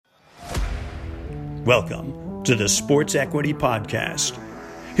Welcome to the Sports Equity Podcast.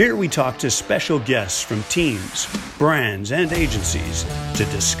 Here we talk to special guests from teams, brands, and agencies to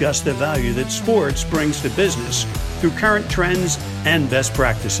discuss the value that sports brings to business through current trends and best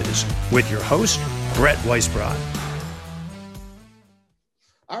practices with your host, Brett Weisbrot.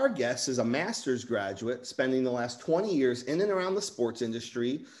 Our guest is a master's graduate spending the last 20 years in and around the sports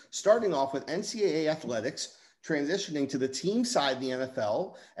industry, starting off with NCAA athletics, transitioning to the team side in the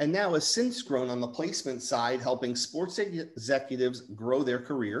NFL, and now has since grown on the placement side, helping sports executives grow their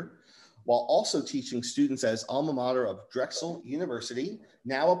career, while also teaching students at his alma mater of Drexel University,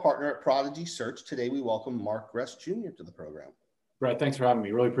 now a partner at Prodigy Search. Today, we welcome Mark Gress Jr. to the program. Brett, thanks for having me.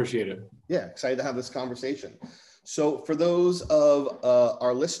 Really appreciate it. Yeah, excited to have this conversation. So for those of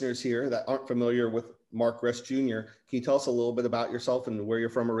our listeners here that aren't familiar with Mark Gress Jr., can you tell us a little bit about yourself and where you're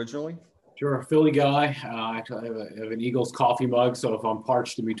from originally? Sure, a Philly guy. Actually, I have an Eagles coffee mug, so if I'm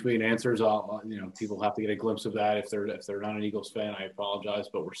parched in between answers, people have to get a glimpse of that. If they're not an Eagles fan, I apologize,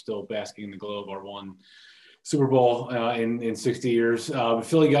 but we're still basking in the glow of our one Super Bowl in 60 years.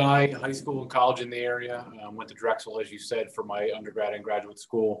 Philly guy, high school and college in the area. Went to Drexel, as you said, for my undergrad and graduate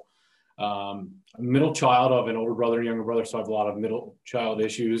school. Middle child of an older brother and younger brother, so I have a lot of middle child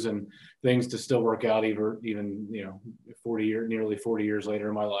issues and things to still work out even nearly 40 years later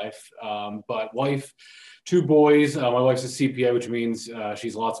in my life. But wife, two boys. My wife's a CPA, which means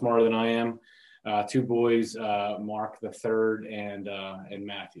she's a lot smarter than I am. Two boys, Mark the third and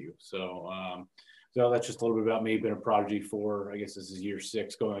Matthew. So that's just a little bit about me. Been a Prodigy for, I guess this is year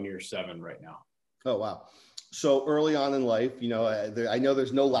 6, going on year 7 right now. Oh, wow. So early on in life, I know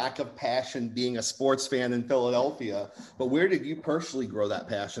there's no lack of passion being a sports fan in Philadelphia, but where did you personally grow that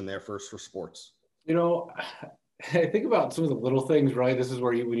passion there first for sports? I think about some of the little things, right? This is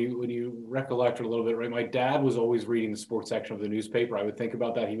where when you recollect a little bit, right? My dad was always reading the sports section of the newspaper. I would think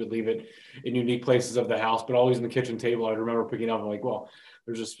about that. He would leave it in unique places of the house, but always in the kitchen table. I remember picking up and like, well,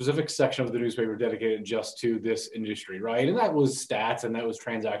 there's a specific section of the newspaper dedicated just to this industry, right? And that was stats and that was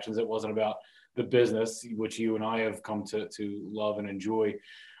transactions. It wasn't about the business, which you and I have come to love and enjoy.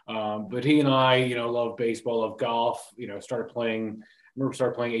 But he and I, love baseball, love golf, started playing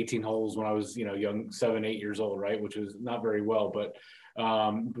 18 holes when I was, young, 7, 8 years old, right? Which was not very well, but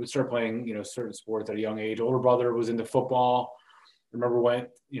started playing, certain sports at a young age. Older brother was into football. Remember went,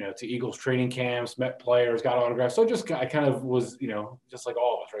 to Eagles training camps, met players, got autographs. So I kind of was, just like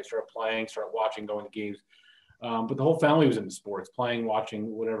all of us, right? Started playing, started watching, going to games. But the whole family was into sports, playing, watching,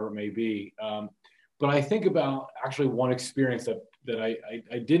 whatever it may be. But I think about actually one experience that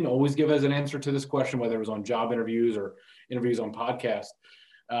I didn't always give as an answer to this question, whether it was on job interviews or interviews on podcasts.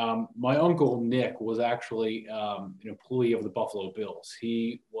 My uncle, Nick, was actually an employee of the Buffalo Bills.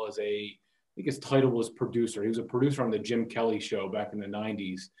 He was I think his title was producer. He was a producer on the Jim Kelly show back in the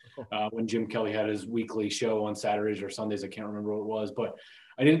 90s when Jim Kelly had his weekly show on Saturdays or Sundays. I can't remember what it was, but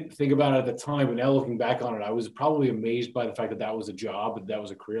I didn't think about it at the time, but now looking back on it, I was probably amazed by the fact that was a job, that was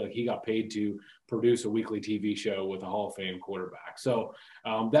a career. Like he got paid to produce a weekly TV show with a Hall of Fame quarterback. So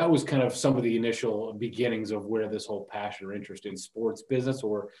that was kind of some of the initial beginnings of where this whole passion or interest in sports business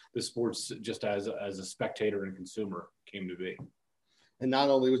or the sports just as a spectator and consumer came to be. And not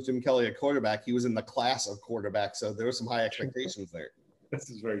only was Jim Kelly a quarterback, he was in the class of quarterbacks. So there were some high expectations there. This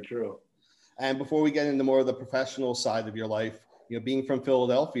is very true. And before we get into more of the professional side of your life, being from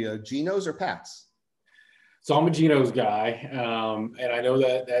Philadelphia, Geno's or Pat's? So I'm a Geno's guy, and I know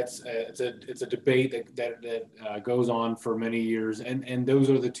that it's a debate that goes on for many years, and those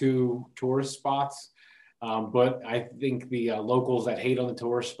are the two tourist spots. But I think the locals that hate on the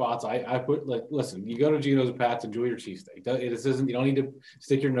tourist spots, I put listen, you go to Geno's or Pat's, enjoy your cheesesteak. You don't need to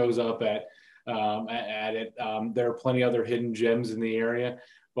stick your nose up at it. There are plenty of other hidden gems in the area.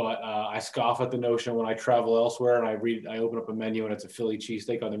 But I scoff at the notion when I travel elsewhere and I open up a menu and it's a Philly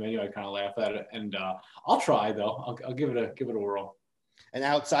cheesesteak on the menu. I kind of laugh at it, and I'll try though. I'll give it a whirl. And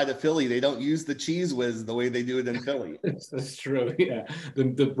outside of Philly, they don't use the Cheez Whiz the way they do it in Philly. That's true. Yeah,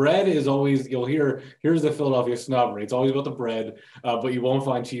 the bread is always, you'll hear. Here's the Philadelphia snobbery. It's always about the bread, but you won't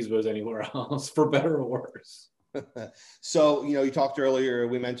find Cheez Whiz anywhere else, for better or worse. So you talked earlier.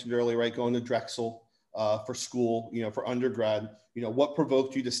 We mentioned earlier, right, going to Drexel for school. For undergrad. What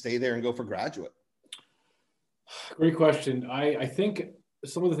provoked you to stay there and go for graduate? Great question. I think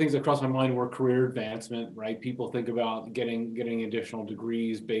some of the things that crossed my mind were career advancement, right? People think about getting additional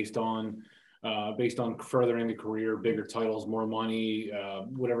degrees based on furthering the career, bigger titles, more money,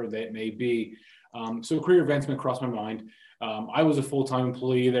 whatever that may be. So career advancement crossed my mind. I was a full-time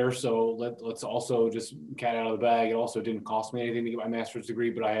employee there, so let's also just cat out of the bag. It also didn't cost me anything to get my master's degree,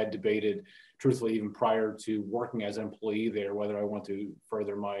 but I had debated, truthfully, even prior to working as an employee there, whether I want to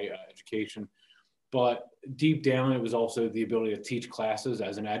further my education. But deep down, it was also the ability to teach classes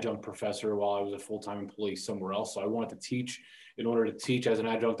as an adjunct professor while I was a full-time employee somewhere else. So I wanted to teach. In order to teach as an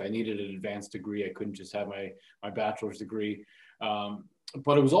adjunct, I needed an advanced degree. I couldn't just have my bachelor's degree.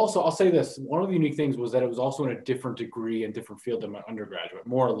 But it was also, I'll say this, one of the unique things was that it was also in a different degree and different field than my undergraduate,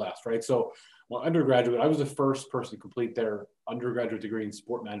 more or less, right? So my undergraduate, I was the first person to complete their undergraduate degree in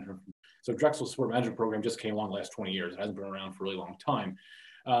sport management. So Drexel's sport management program just came along the last 20 years. It hasn't been around for a really long time.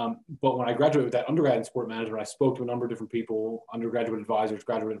 But when I graduated with that undergrad in sport management, I spoke to a number of different people, undergraduate advisors,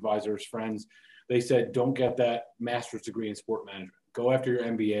 graduate advisors, friends. They said, don't get that master's degree in sport management. Go after your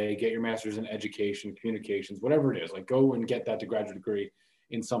MBA, get your master's in education, communications, whatever it is. Like, go and get that graduate degree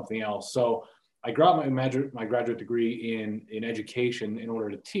in something else. So I got my graduate degree in education in order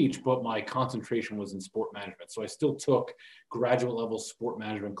to teach, but my concentration was in sport management. So I still took graduate level sport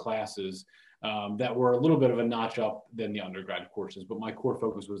management classes that were a little bit of a notch up than the undergrad courses, but my core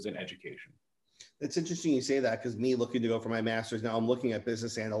focus was in education. It's interesting you say that, because me looking to go for my master's now, I'm looking at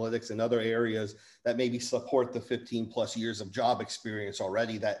business analytics and other areas that maybe support the 15 plus years of job experience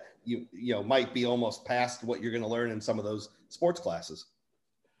already that you might be almost past what you're going to learn in some of those sports classes.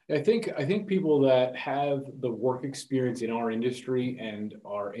 I think people that have the work experience in our industry and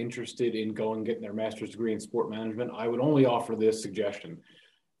are interested in getting their master's degree in sport management, I would only offer this suggestion.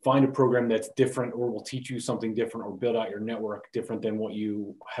 Find a program that's different or will teach you something different or build out your network different than what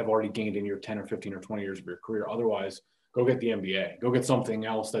you have already gained in your 10 or 15 or 20 years of your career. Otherwise, go get the MBA. Go get something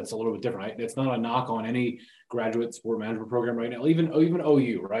else that's a little bit different. Right? It's not a knock on any graduate sport management program right now, even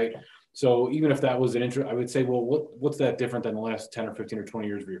OU, right? So even if that was an interest, I would say, well, what's that different than the last 10 or 15 or 20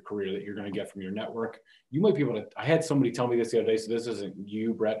 years of your career that you're going to get from your network? You might be able to, I had somebody tell me this the other day, so this isn't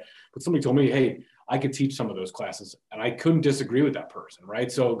you, Brett, but somebody told me, hey, I could teach some of those classes, and I couldn't disagree with that person, right?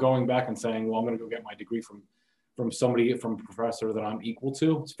 So going back and saying, well, I'm going to go get my degree from a professor that I'm equal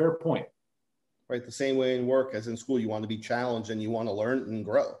to, it's a fair point. Right, the same way in work as in school, you want to be challenged and you want to learn and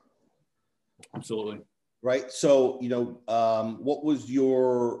grow. Absolutely. Right. So, what was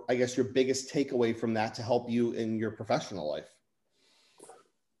your biggest takeaway from that to help you in your professional life?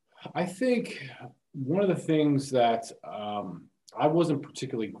 I think one of the things that I wasn't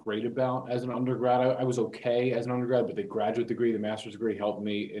particularly great about as an undergrad, I was okay as an undergrad, but the graduate degree, the master's degree helped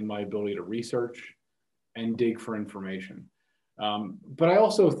me in my ability to research and dig for information. But I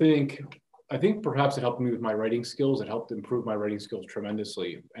also think perhaps it helped me with my writing skills. It helped improve my writing skills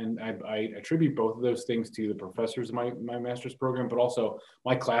tremendously. And I attribute both of those things to the professors in my master's program, but also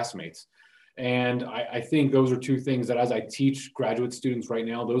my classmates. And I think those are two things that as I teach graduate students right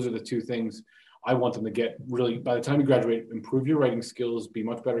now, those are the two things I want them to get really, by the time you graduate, improve your writing skills, be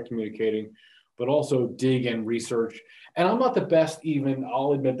much better communicating, but also dig and research. And I'm not the best,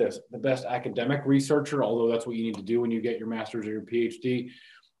 I'll admit this, the best academic researcher, although that's what you need to do when you get your master's or your PhD.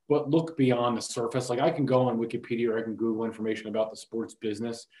 But look beyond the surface. Like, I can go on Wikipedia or I can Google information about the sports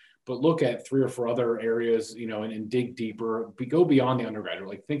business, but look at 3 or 4 other areas, and dig deeper. Go beyond the undergraduate.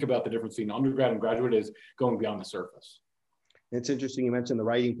 Like, think about the difference between undergrad and graduate is going beyond the surface. It's interesting you mentioned the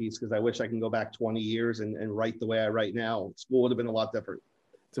writing piece, because I wish I can go back 20 years and write the way I write now. School would have been a lot different.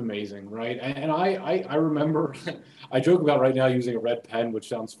 It's amazing, right? And I remember, I joke about right now using a red pen, which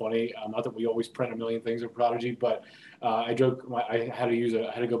sounds funny. Not that we always print a million things at Prodigy, but I joke I had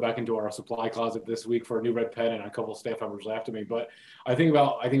to go back into our supply closet this week for a new red pen, and a couple of staff members laughed at me. But I think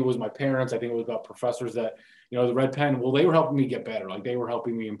it was my parents. I think it was about professors that, the red pen, well, they were helping me get better. Like, they were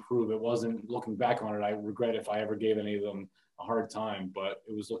helping me improve. It wasn't, looking back on it, I regret if I ever gave any of them a hard time, but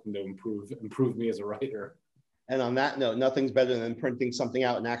it was looking to improve me as a writer. And on that note, nothing's better than printing something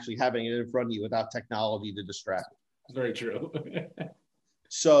out and actually having it in front of you without technology to distract. Very true.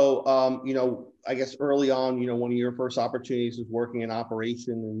 So, I guess early on, one of your first opportunities was working in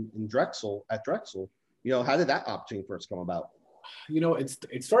operation at Drexel. How did that opportunity first come about?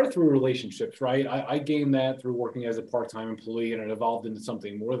 It started through relationships, right? I gained that through working as a part-time employee, and it evolved into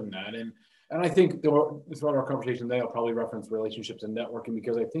something more than that. And I think throughout our conversation today, I'll probably reference relationships and networking,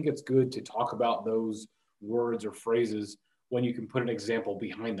 because I think it's good to talk about those words or phrases when you can put an example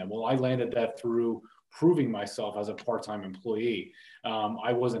behind them. Well, I landed that through proving myself as a part-time employee.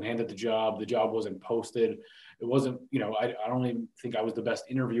 I wasn't handed the job wasn't posted. It wasn't, I don't even think I was the best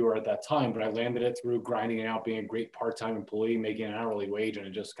interviewer at that time, but I landed it through grinding it out, being a great part-time employee, making an hourly wage, and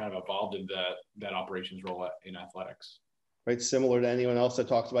it just kind of evolved into that operations role in athletics. Right, similar to anyone else that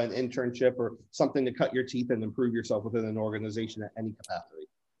talks about an internship or something to cut your teeth and improve yourself within an organization at any capacity.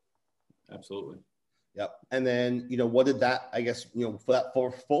 Absolutely. Yep. And then, what did that,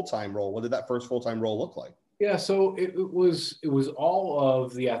 for full-time role, what did that first full-time role look like? Yeah, so it was all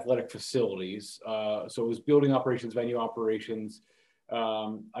of the athletic facilities. So it was building operations, venue operations,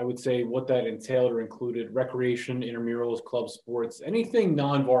 I would say what that entailed or included: recreation, intramurals, club sports, anything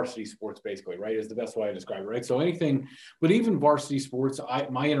non-varsity sports, basically, right, is the best way I describe it, right? So anything, but even varsity sports,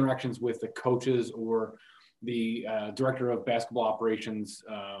 my interactions with the coaches or the director of basketball operations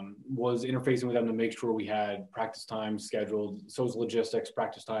was interfacing with them to make sure we had practice times scheduled. So was logistics,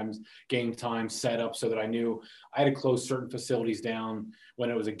 practice times, game times set up so that I knew I had to close certain facilities down when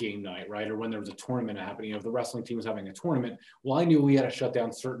it was a game night, right? Or when there was a tournament happening. You know, if the wrestling team was having a tournament, well, I knew we had to shut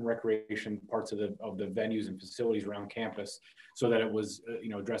down certain recreation parts of the venues and facilities around campus so that it was,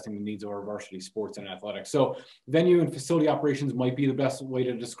 addressing the needs of our varsity sports and athletics. So venue and facility operations might be the best way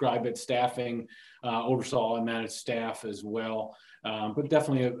to describe it. Staffing, oversaw and managed staff as well, but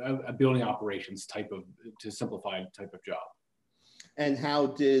definitely a building operations to simplify type of job. And how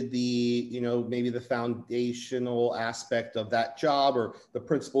did maybe the foundational aspect of that job or the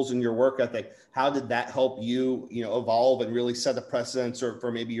principles in your work ethic, how did that help you, evolve and really set a precedence or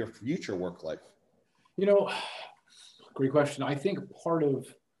for maybe your future work life? Great question. I think part of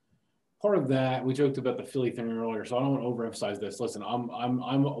that, we joked about the Philly thing earlier, so I don't want to overemphasize this. Listen, I'm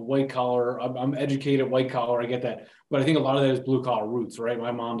a white collar, I'm educated white collar, I get that. But I think a lot of that is blue collar roots, right?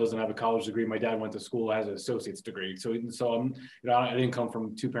 My mom doesn't have a college degree. My dad went to school, has an associate's degree. So I'm, I didn't come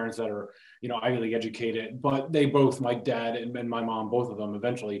from two parents that are, Ivy League educated, but they both, my dad and my mom, both of them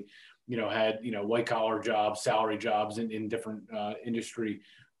eventually, had, white collar jobs, salary jobs in different industry.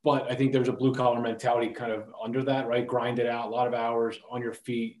 But I think there's a blue collar mentality kind of under that, right? Grind it out, a lot of hours on your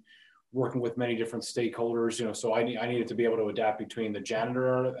feet, working with many different stakeholders, so I needed to be able to adapt between the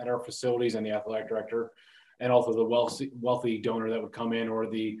janitor at our facilities and the athletic director, and also the wealthy donor that would come in, or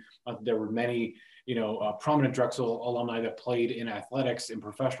there were many, prominent Drexel alumni that played in athletics in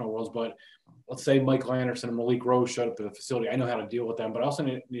professional worlds. But let's say Michael Anderson and Malik Rose showed up to the facility. I know how to deal with them, but I also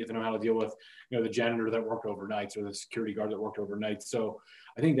needed to know how to deal with, the janitor that worked overnights or the security guard that worked overnight. So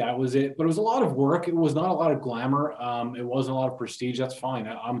I think that was it, but it was a lot of work. It was not a lot of glamour. It wasn't a lot of prestige. That's fine.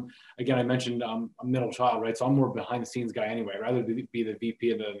 I mentioned I'm a middle child, right? So I'm more behind the scenes guy anyway. I'd rather be the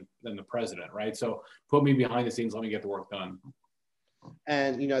VP than the president, right? So put me behind the scenes, let me get the work done.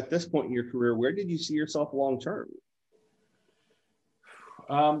 And, at this point in your career, where did you see yourself long-term?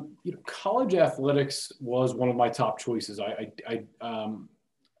 College athletics was one of my top choices.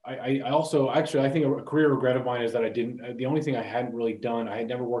 I also, actually, I think a career regret of mine is that the only thing I hadn't really done, I had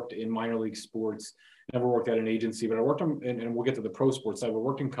never worked in minor league sports, never worked at an agency, but I worked on, and we'll get to the pro sports side, but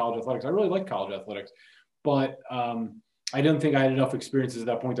worked in college athletics. I really like college athletics, but I didn't think I had enough experiences at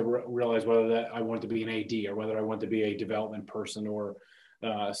that point to realize whether that I wanted to be an AD or whether I wanted to be a development person or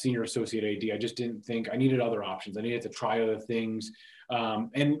senior associate AD. I just didn't think I needed other options. I needed to try other things.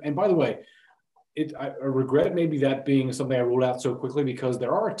 And by the way, I regret maybe that being something I ruled out so quickly, because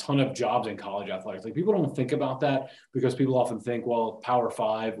there are a ton of jobs in college athletics. Like, people don't think about that, because people often think, well, Power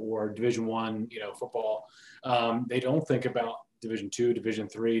 5 or Division I, football. They don't think about Division II, Division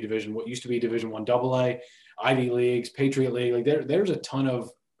III, what used to be Division I AA, Ivy Leagues, Patriot League. Like, there's a ton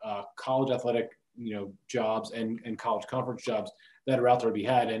of college athletic, jobs and college conference jobs that are out there to be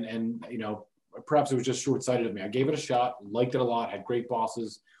had. And perhaps it was just short-sighted of me. I gave it a shot, liked it a lot, had great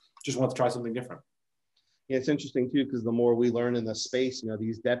bosses. Just want to try something different. Yeah, it's interesting too, because the more we learn in the space,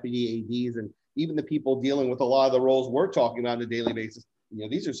 these deputy ADs and even the people dealing with a lot of the roles we're talking about on a daily basis,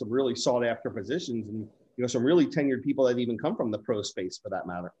 these are some really sought after positions, and some really tenured people that even come from the pro space for that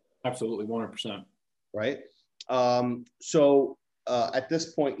matter. Absolutely, 100%. Right. So at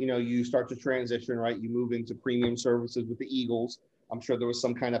this point, you start to transition, right? You move into premium services with the Eagles. I'm sure there was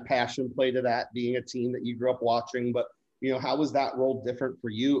some kind of passion play to that, being a team that you grew up watching, but how was that role different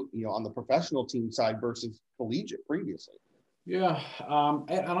for you, on the professional team side versus collegiate previously? Yeah.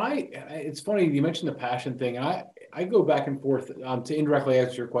 It's funny, you mentioned the passion thing, and I go back and forth to indirectly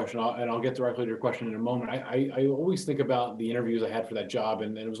answer your question, and I'll get directly to your question in a moment. I always think about the interviews I had for that job,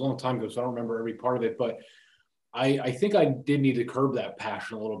 and it was a long time ago, so I don't remember every part of it, but I think I did need to curb that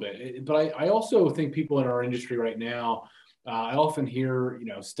passion a little bit. But I also think people in our industry right now, I often hear,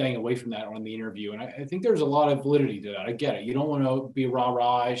 staying away from that on the interview. And I think there's a lot of validity to that. I get it. You don't want to be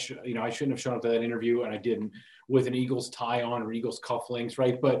rah-rah. I shouldn't have shown up to that interview, and I didn't, with an Eagles tie on or Eagles cufflinks,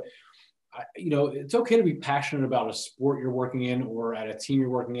 right? But, it's okay to be passionate about a sport you're working in or at a team you're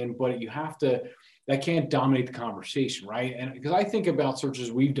working in, but that can't dominate the conversation, right? And because I think about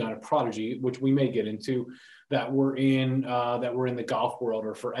searches we've done at Prodigy, which we may get into, that we're in the golf world,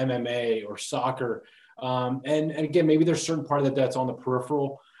 or for MMA or soccer. And again, maybe there's a certain part of that's on the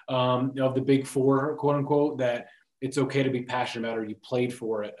peripheral of the big four, quote unquote, that it's okay to be passionate about, or you played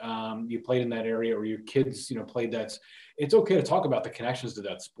for it. You played in that area, or your kids, played that. It's okay to talk about the connections to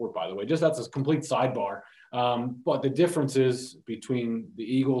that sport, by the way. Just that's a complete sidebar. But the differences between the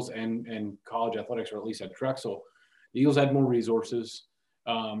Eagles and college athletics, or at least at Drexel, the Eagles had more resources.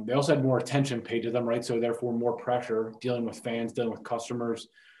 They also had more attention paid to them, right? So therefore more pressure dealing with fans, dealing with customers.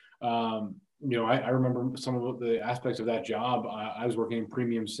 I remember some of the aspects of that job. I was working in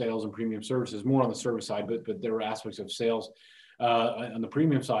premium sales and premium services, more on the service side, but there were aspects of sales on the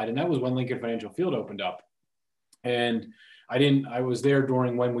premium side. And that was when Lincoln Financial Field opened up. And I was there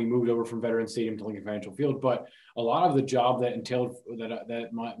during when we moved over from Veterans Stadium to Lincoln Financial Field, but a lot of the job that entailed that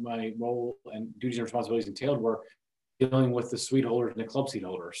my role and duties and responsibilities entailed were dealing with the suite holders and the club seat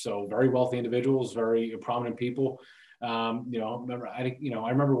holders. So very wealthy individuals, very prominent people. I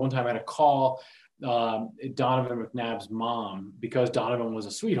remember one time I had a call Donovan McNabb's mom, because Donovan was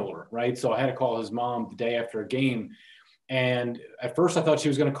a suite holder, right? So I had to call his mom the day after a game. And at first I thought she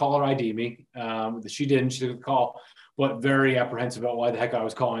was going to call or ID me. She didn't. She took the call, but very apprehensive about why the heck I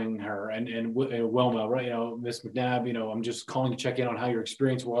was calling her. And Wilma, right? Miss McNabb, I'm just calling to check in on how your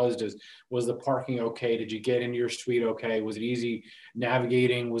experience was. Was the parking okay? Did you get into your suite okay? Was it easy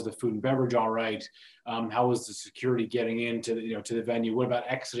navigating? Was the food and beverage all right? How was the security getting into the venue? What about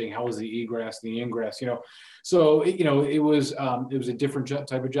exiting? How was the egress, the ingress? So it was a different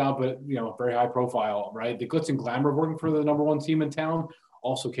type of job, but very high profile, right? The glitz and glamour of working for the number one team in town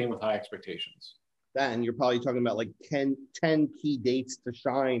also came with high expectations. That, and you're probably talking about like 10 key dates to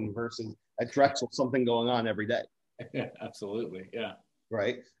shine versus at Drexel, something going on every day. Yeah, absolutely. Yeah.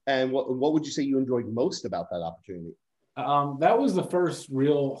 Right. And what would you say you enjoyed most about that opportunity? That was the first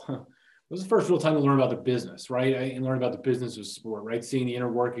real time to learn about the business, right? And learn about the business of sport, right? Seeing the inner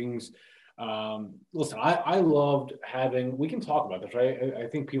workings. Listen, I loved we can talk about this, right? I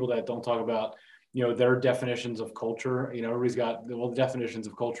think people that don't talk about, their definitions of culture, everybody's got, the definitions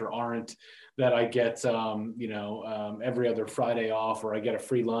of culture aren't that I get, every other Friday off, or I get a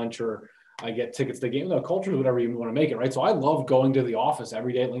free lunch, or I get tickets to the game. No, culture is whatever you want to make it, right? So I love going to the office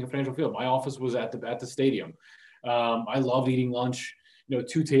every day at Lincoln Financial Field. My office was at the stadium. I loved eating lunch,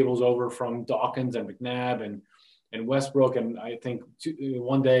 2 tables over from Dawkins and McNabb and Westbrook. And I think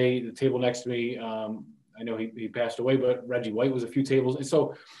one day the table next to me, I know he passed away, but Reggie White was a few tables. And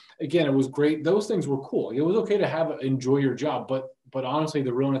so again, it was great. Those things were cool. It was okay to enjoy your job, but honestly,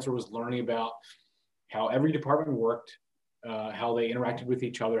 the real answer was learning about how every department worked, how they interacted with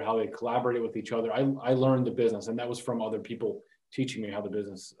each other, how they collaborated with each other. I learned the business, and that was from other people teaching me how the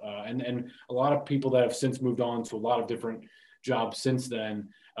business, and a lot of people that have since moved on to a lot of different jobs since then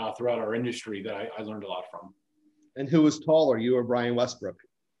throughout our industry that I learned a lot from. And who was taller, you or Brian Westbrook?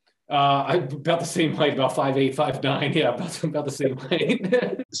 I'm about the same height, about 5'8", 5'9". Yeah, about the same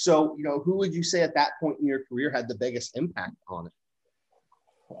height. So, who would you say at that point in your career had the biggest impact on it?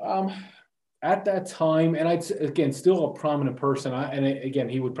 At that time, and again, still a prominent person. Again,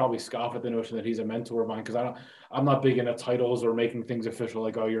 he would probably scoff at the notion that he's a mentor of mine, because I'm not big into titles or making things official,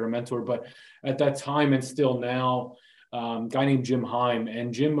 like, oh, you're a mentor. But at that time and still now, a guy named Jim Heim,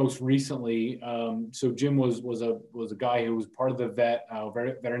 and Jim most recently. So Jim was a guy who was part of the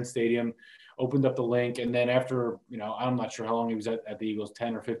Veteran Stadium, opened up the link, and then after I'm not sure how long he was at the Eagles,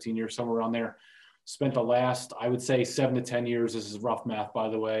 10 or 15 years, somewhere around there. Spent the last, I would say, 7 to 10 years. This is rough math, by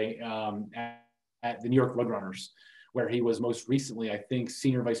the way, at the New York Roadrunners, where he was most recently, I think,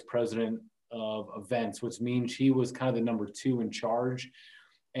 senior vice president of events, which means he was kind of the number 2 in charge,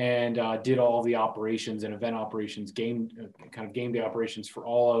 and did all the operations and event operations, game day operations for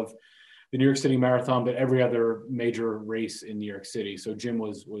all of the New York City Marathon, but every other major race in New York City. So Jim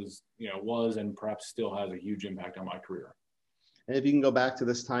was and perhaps still has a huge impact on my career. And if you can go back to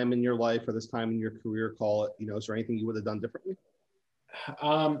this time in your life or this time in your career, call it, is there anything you would have done differently?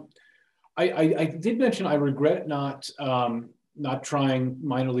 I did mention I regret not trying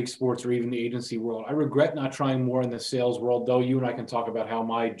minor league sports or even the agency world. I regret not trying more in the sales world, though you and I can talk about how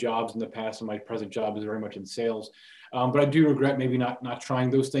my jobs in the past and my present job is very much in sales. But I do regret maybe not trying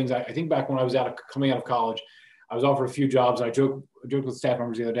those things. I think back when I was coming out of college, I was offered a few jobs. I joked with staff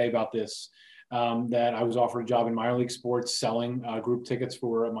members the other day about this. That I was offered a job in minor league sports, selling group tickets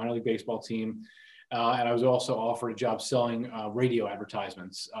for a minor league baseball team. And I was also offered a job selling radio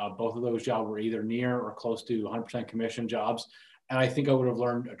advertisements. Both of those jobs were either near or close to 100% commission jobs. And I think I would have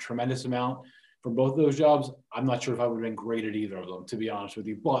learned a tremendous amount from both of those jobs. I'm not sure if I would have been great at either of them, to be honest with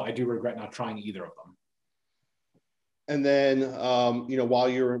you, but I do regret not trying either of them. And then, while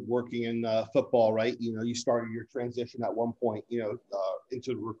you're working in football, right, you started your transition at one point,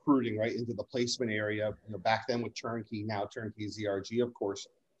 into recruiting, right, into the placement area, back then with Turnkey, now Turnkey ZRG, of course.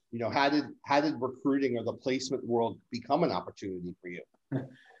 How did recruiting or the placement world become an opportunity for you?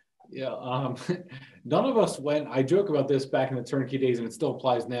 Yeah, none of us went. I joke about this back in the turnkey days, and it still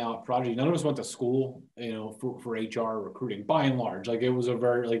applies now at Prodigy. None of us went to school, for HR recruiting. By and large, like it was a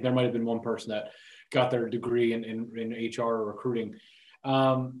very there might have been one person that got their degree in HR recruiting.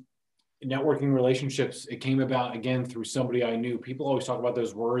 Networking relationships, it came about again through somebody I knew. People always talk about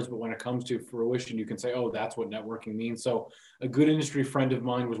those words, but when it comes to fruition, you can say, "Oh, that's what networking means." So, a good industry friend of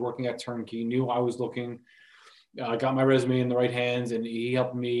mine was working at Turnkey, knew I was looking. Got my resume in the right hands, and he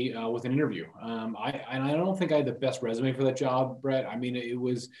helped me with an interview. I don't think I had the best resume for that job, Brett. I mean, it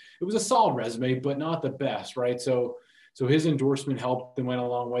was a solid resume, but not the best, right? So his endorsement helped and went a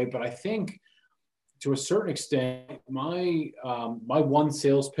long way. But I think to a certain extent, my one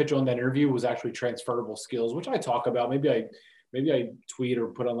sales pitch on that interview was actually transferable skills, which I talk about. Maybe I tweet or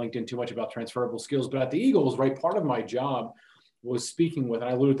put on LinkedIn too much about transferable skills, but at the Eagles, right, part of my job was speaking with, and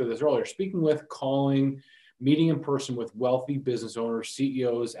I alluded to this earlier, speaking with, calling, meeting in person with wealthy business owners,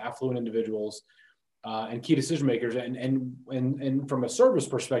 CEOs, affluent individuals, and key decision makers, and from a service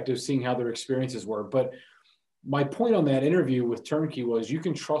perspective, seeing how their experiences were. But my point on that interview with Turnkey was, you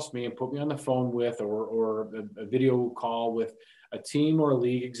can trust me and put me on the phone with, or a video call with a team or a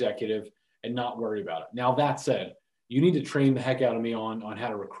league executive and not worry about it. Now, that said, you need to train the heck out of me on how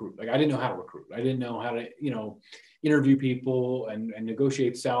to recruit. Like, I didn't know how to recruit. I didn't know how to, interview people and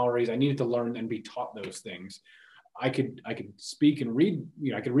negotiate salaries. I needed to learn and be taught those things. I could speak and read,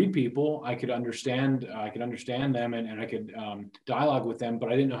 I could read people, I could understand them, and I could dialogue with them, but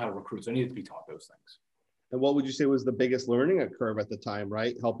I didn't know how to recruit. So I needed to be taught those things. And what would you say was the biggest learning curve at the time,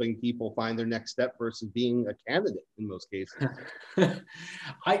 right? Helping people find their next step versus being a candidate in most cases.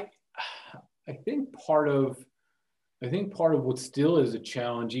 I think part of what still is a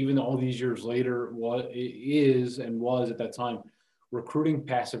challenge, even all these years later, was at that time, recruiting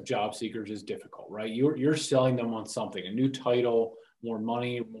passive job seekers is difficult, right? You're selling them on something, a new title, more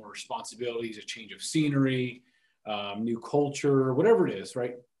money, more responsibilities, a change of scenery, new culture, whatever it is,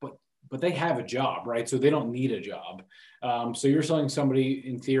 right? But they have a job, right? So they don't need a job. So you're selling somebody,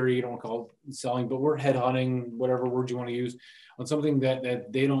 in theory, you don't want to call it selling, but we're headhunting, whatever word you want to use, on something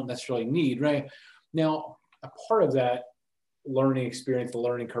that they don't necessarily need, right? Now, a part of that learning experience, the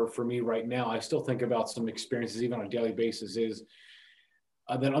learning curve for me right now, I still think about some experiences even on a daily basis, is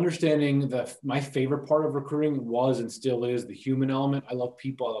that understanding that my favorite part of recruiting was and still is the human element. I love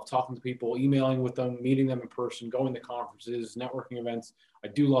people. I love talking to people, emailing with them, meeting them in person, going to conferences, networking events. I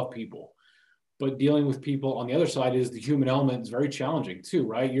do love people. But dealing with people on the other side is the human element is very challenging too,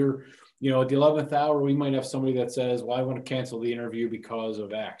 right? You're, at the 11th hour, we might have somebody that says, well, I want to cancel the interview because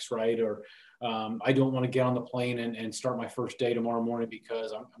of X, right? Or I don't want to get on the plane and start my first day tomorrow morning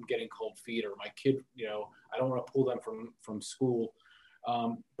because I'm getting cold feet, or my kid, I don't want to pull them from school.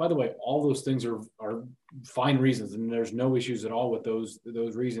 By the way, all those things are fine reasons, and there's no issues at all with those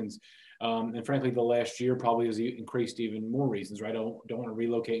reasons. And frankly, the last year probably has increased even more reasons, right? I don't want to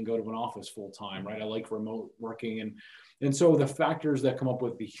relocate and go to an office full time, right? I like remote working, and so the factors that come up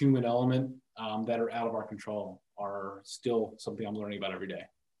with the human element that are out of our control are still something I'm learning about every day.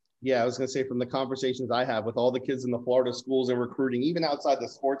 Yeah, I was going to say, from the conversations I have with all the kids in the Florida schools and recruiting, even outside the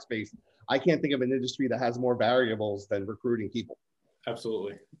sports space, I can't think of an industry that has more variables than recruiting people.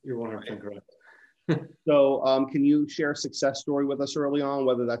 Absolutely. You're 100% correct. So can you share a success story with us early on,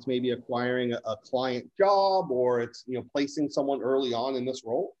 whether that's maybe acquiring a client job or it's, placing someone early on in this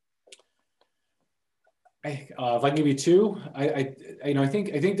role? If I can give you two, I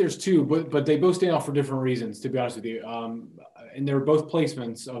think there's two, but they both stand out for different reasons, to be honest with you. And they're both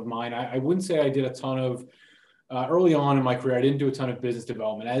placements of mine. I wouldn't say I did a ton of, early on in my career, I didn't do a ton of business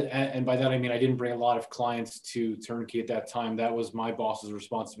development. And by that, I mean, I didn't bring a lot of clients to Turnkey at that time. That was my boss's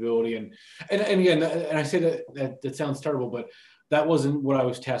responsibility. And again, and I say that sounds terrible, but that wasn't what I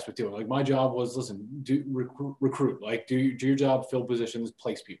was tasked with doing. Like, my job was, listen, recruit, like do your job, fill positions,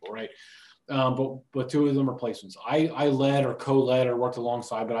 place people, right? But two of them are placements. I led or co-led or worked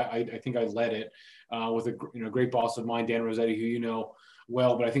alongside, but I think I led it with a great boss of mine, Dan Rossetti, who you know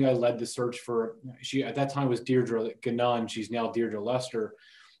well. But I think I led the search for, she at that time was Deirdre Gannon. She's now Deirdre Lester.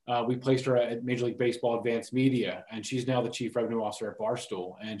 We placed her at Major League Baseball Advanced Media, and she's now the Chief Revenue Officer at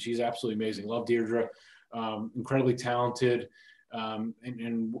Barstool. And she's absolutely amazing. Love Deirdre, incredibly talented.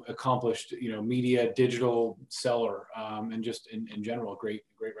 And accomplished, media, digital seller, and just in general, a great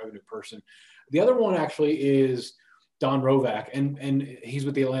revenue person. The other one actually is Don Rovac, and he's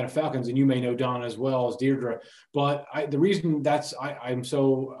with the Atlanta Falcons, and you may know Don as well as Deirdre. But the reason I'm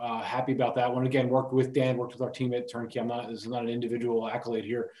so happy about that one, again, worked with Dan, worked with our team at Turnkey. This is not an individual accolade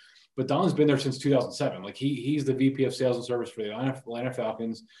here, but Don's been there since 2007. Like, he's the VP of Sales and Service for the Atlanta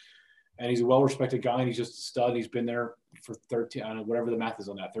Falcons. and he's a well-respected guy, and he's just a stud. He's been there for 13, I don't know, whatever the math is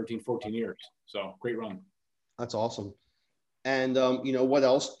on that, 13, 14 years. So great run. That's awesome. And, what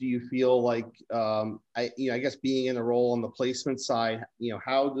else do you feel like, I guess being in a role on the placement side,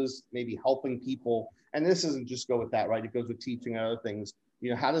 how does maybe helping people, and this doesn't just go with that, right? It goes with teaching and other things,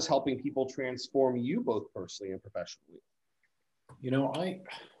 how does helping people transform you both personally and professionally?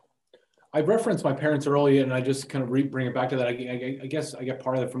 I referenced my parents earlier, and I just kind of bring it back to that. I guess I get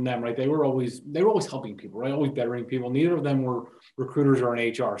part of it from them, right? They were always helping people, right? Always bettering people. Neither of them were recruiters or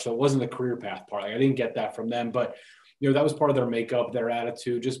in HR, so it wasn't the career path part. Like, I didn't get that from them, but that was part of their makeup, their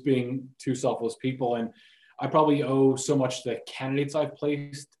attitude, just being two selfless people. And I probably owe so much to the candidates I've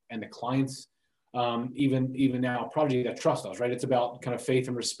placed and the clients, even now, probably that trust us, right? It's about kind of faith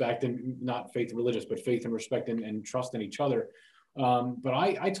and respect, and not faith and religious, but faith and respect and trust in each other. But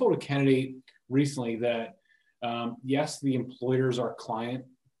I told a candidate recently that, yes, the employer's our client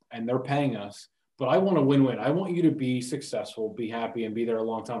and they're paying us, but I want a win-win. I want you to be successful, be happy, and be there a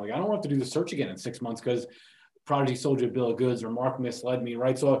long time. Like, I don't want to do the search again in 6 months because Prodigy sold you a bill of goods or Mark misled me,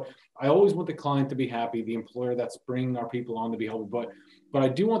 right? So I always want the client to be happy, the employer that's bringing our people on to be helpful. But I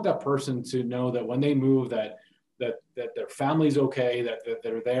do want that person to know that when they move, that their family's okay, that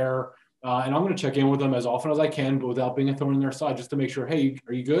they're there. And I'm going to check in with them as often as I can, but without being a thorn in their side, just to make sure, hey,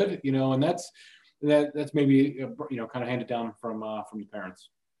 are you good? And that's maybe, kind of handed down from the parents.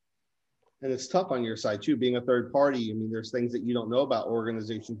 And it's tough on your side too, being a third party. I mean, there's things that you don't know about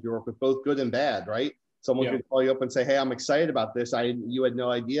organizations you work with, both good and bad, right? Someone could call you up and say, hey, I'm excited about this. You had no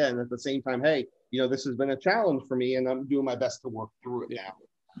idea. And at the same time, hey, this has been a challenge for me and I'm doing my best to work through it now.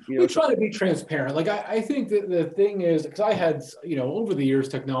 We try to be transparent. Like, I think that the thing is, because I had, over the years,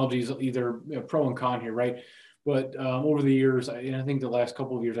 technology is either pro and con here, right? But over the years, I think the last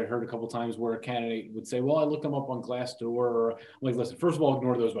couple of years, I heard a couple of times where a candidate would say, well, I looked them up on Glassdoor. Or, I'm like, listen, first of all,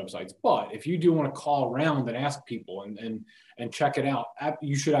 ignore those websites. But if you do want to call around and ask people and check it out,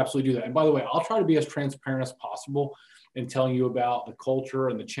 you should absolutely do that. And by the way, I'll try to be as transparent as possible in telling you about the culture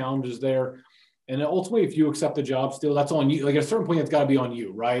and the challenges there. And ultimately, if you accept the job still, that's on you. Like, at a certain point, it's got to be on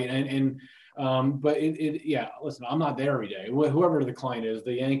you, right? But listen, I'm not there every day. Whoever the client is,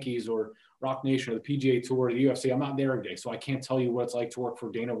 the Yankees or Rock Nation or the PGA Tour or the UFC, I'm not there every day. So I can't tell you what it's like to work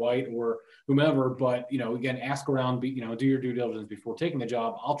for Dana White or whomever. But, again, ask around, do your due diligence before taking the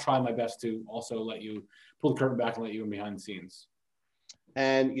job. I'll try my best to also let you pull the curtain back and let you in behind the scenes.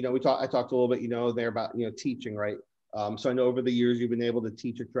 And, I talked a little bit, there about, teaching, right? So I know over the years you've been able to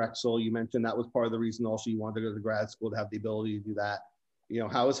teach at Drexel. You mentioned that was part of the reason also you wanted to go to grad school, to have the ability to do that.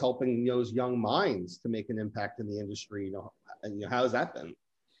 How is helping those young minds to make an impact in the industry? How has that been?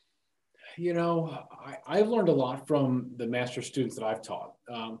 I've learned a lot from the master's students that I've taught.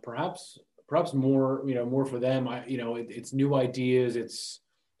 Perhaps more, more for them. It's new ideas. It's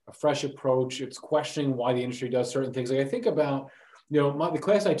a fresh approach. It's questioning why the industry does certain things. Like, I think about, the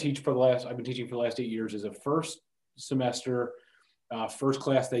class I've been teaching for the last 8 years is a first semester, first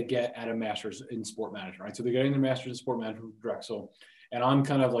class they get at a master's in sport management, right? So they're getting their master's in sport management from Drexel. And I'm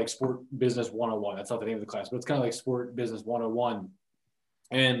kind of like sport business 101. That's not the name of the class, but it's kind of like sport business 101.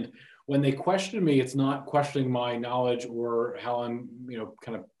 And when they question me, it's not questioning my knowledge or how I'm,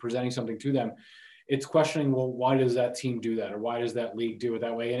 kind of presenting something to them. It's questioning, well, why does that team do that? Or why does that league do it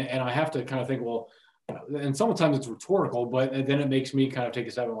that way? And I have to kind of think, well, and sometimes it's rhetorical, but then it makes me kind of take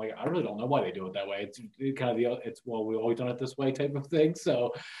a step and like, I really don't know why they do it that way. It's kind of well, we've always done it this way type of thing.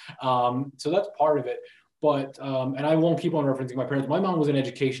 So, so that's part of it. But, and I won't keep on referencing my parents. My mom was in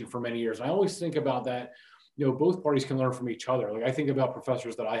education for many years. And I always think about that, both parties can learn from each other. Like, I think about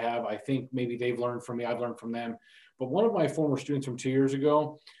professors that I have, I think maybe they've learned from me, I've learned from them. But one of my former students from 2 years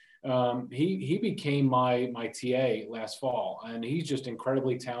ago, he became my TA last fall, and he's just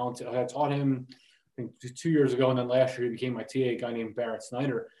incredibly talented. I taught him, I think, 2 years ago, and then last year he became my TA, a guy named Barrett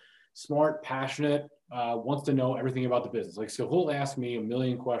Snyder. Smart, passionate, wants to know everything about the business. Like, so he'll ask me a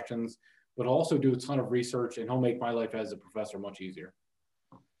million questions, but he'll also do a ton of research, and he'll make my life as a professor much easier.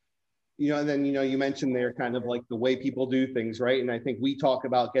 And then, you mentioned there kind of like the way people do things, right? And I think we talk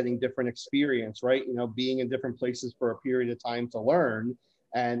about getting different experience, right? Being in different places for a period of time to learn.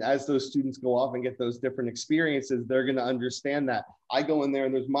 And as those students go off and get those different experiences, they're going to understand that I go in there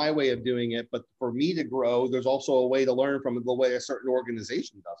and there's my way of doing it. But for me to grow, there's also a way to learn from the way a certain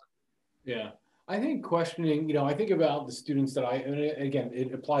organization does it. Yeah. I think questioning, I think about the students that and again,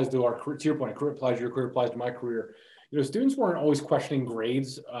 it applies to your point, career applies to your career, applies to my career. Students weren't always questioning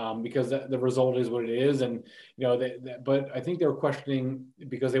grades because the result is what it is. And, but I think they were questioning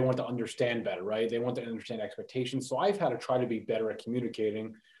because they want to understand better, right? They want to understand expectations. So I've had to try to be better at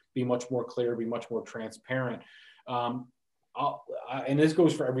communicating, be much more clear, be much more transparent. and this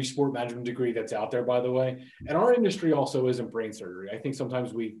goes for every sport management degree that's out there, by the way. And our industry also isn't brain surgery. I think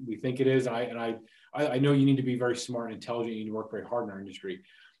sometimes we think it is. I know you need to be very smart and intelligent. You need to work very hard in our industry.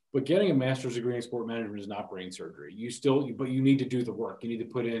 But getting a master's degree in sport management is not brain surgery. But you need to do the work. You need to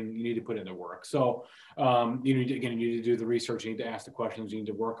put in the work. So you need to do the research. You need to ask the questions. You need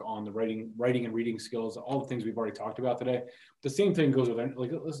to work on the writing and reading skills, all the things we've already talked about today. The same thing goes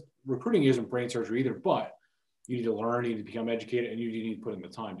with recruiting isn't brain surgery either, but you need to learn, you need to become educated, and you need to put in the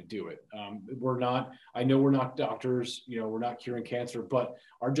time to do it. I know we're not doctors, we're not curing cancer, but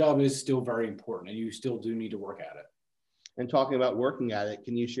our job is still very important, and you still do need to work at it. And talking about working at it,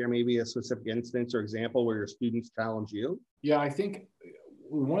 can you share maybe a specific instance or example where your students challenge you? Yeah, I think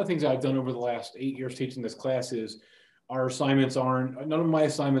one of the things I've done over the last 8 years teaching this class is none of my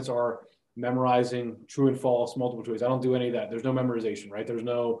assignments are memorizing true and false, multiple choice. I don't do any of that. There's no memorization, right? There's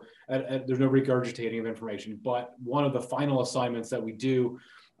no regurgitating of information. But one of the final assignments that we do,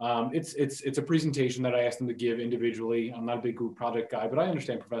 it's a presentation that I ask them to give individually. I'm not a big group project guy, but I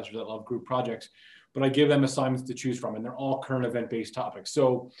understand professors that love group projects. But I give them assignments to choose from, and they're all current event-based topics.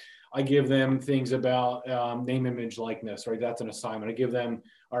 So I give them things about name, image, likeness, right? That's an assignment. I give them,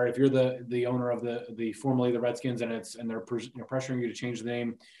 all right, if you're the owner of the formerly the Redskins, and they're pressuring you to change the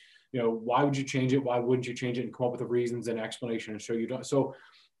name, why would you change it? Why wouldn't you change it? And come up with the reasons and explanation and show you don't. So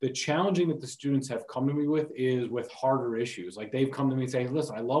the challenging that the students have come to me with is with harder issues. Like they've come to me and say,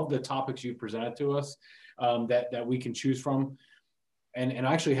 listen, I love the topics you presented to us that we can choose from. And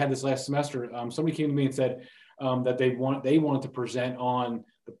I actually had this last semester. Somebody came to me and said that they wanted to present on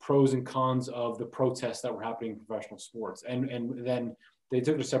the pros and cons of the protests that were happening in professional sports. And then they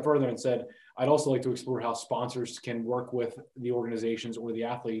took it a step further and said, I'd also like to explore how sponsors can work with the organizations or the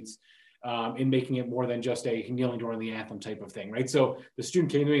athletes in making it more than just a kneeling during the anthem type of thing, right? So the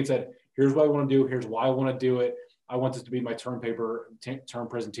student came to me and said, here's what I want to do. Here's why I want to do it. I want this to be my term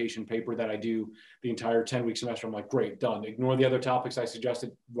presentation paper that I do the entire 10-week semester. I'm like, great, done. Ignore the other topics I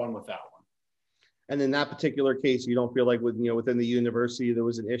suggested, run with that one. And in that particular case, you don't feel like within the university, there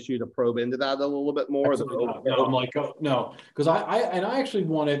was an issue to probe into that a little bit more? No, I'm like, oh, no, because I actually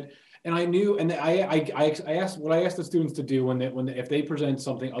wanted, and I knew, and I asked what I asked the students to do if they present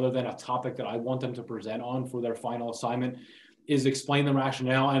something other than a topic that I want them to present on for their final assignment, is explain the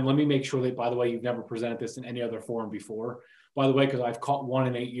rationale. And let me make sure that, by the way, you've never presented this in any other forum before, by the way, because I've caught one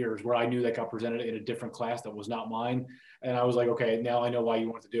in 8 years where I knew that got presented in a different class that was not mine. And I was like, okay, now I know why you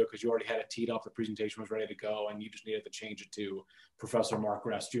wanted to do it, because you already had it teed up. The presentation was ready to go, and you just needed to change it to Professor Mark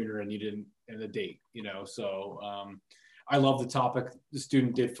Grass Jr. and you didn't, and the date, So I love the topic. The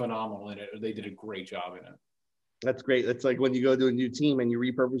student did phenomenal in it. They did a great job in it. That's great. That's like when you go to a new team and you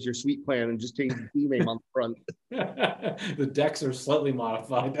repurpose your suite plan and just change the team name on the front. The decks are slightly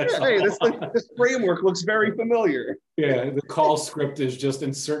modified. That's this framework looks very familiar. Yeah, the call script is just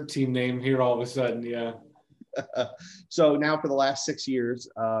insert team name here all of a sudden. Yeah. So now for the last 6 years,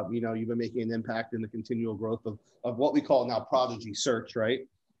 you've been making an impact in the continual growth of what we call now Prodigy Search, right?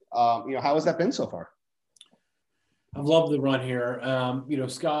 How has that been so far? I've loved the run here.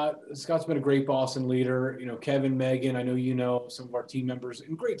 Scott's been a great boss and leader. Kevin, Megan, I know some of our team members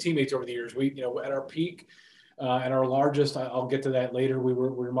and great teammates over the years. We, at our peak, at our largest, I'll get to that later. We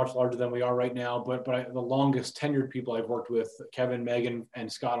were much larger than we are right now. But the longest tenured people I've worked with, Kevin, Megan,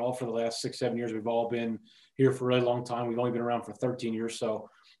 and Scott, all for the last 6-7 years. We've all been here for a really long time. We've only been around for 13 years, so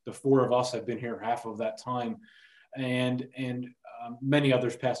the 4 of us have been here half of that time, and many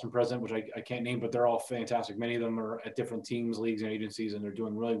others past and present, which I can't name, but they're all fantastic. Many of them are at different teams, leagues, and agencies, and they're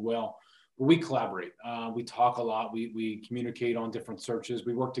doing really well. But we collaborate. We talk a lot. We communicate on different searches.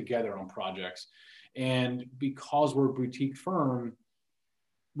 We work together on projects. And because we're a boutique firm,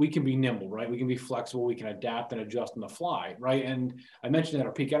 we can be nimble, right? We can be flexible. We can adapt and adjust on the fly, right? And I mentioned at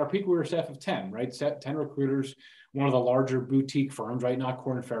our peak. At our peak, we were a staff of 10, right? 10 recruiters, one of the larger boutique firms, right? Not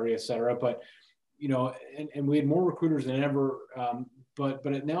Korn Ferry, et cetera. But and we had more recruiters than ever.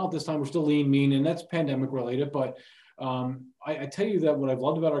 But now at this time, we're still lean, mean, and that's pandemic related. But I tell you that what I've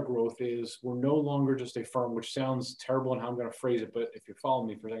loved about our growth is we're no longer just a firm, which sounds terrible in how I'm going to phrase it. But if you're following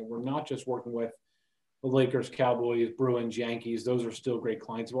me for a second, we're not just working with the Lakers, Cowboys, Bruins, Yankees. Those are still great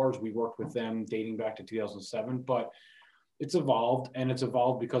clients of ours. We worked with them dating back to 2007, but it's evolved, and it's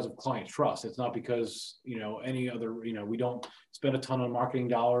evolved because of client trust. It's not because, any other, we don't spend a ton on marketing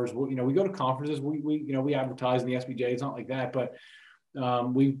dollars. We go to conferences, we advertise in the SBJ. It's not like that, but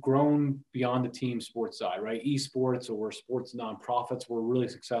we've grown beyond the team sports side, right? Esports or sports nonprofits were really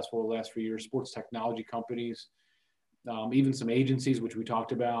successful the last few years. Sports technology companies, even some agencies, which we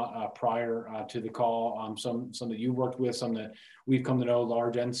talked about prior to the call, some that you worked with, some that we've come to know,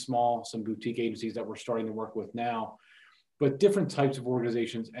 large and small, some boutique agencies that we're starting to work with now. but different types of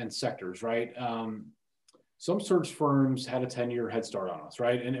organizations and sectors, right? Some search firms had a 10-year head start on us,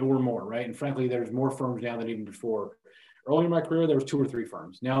 right? And we're more, right? And frankly, there's more firms now than even before. Early in my career, there was 2 or 3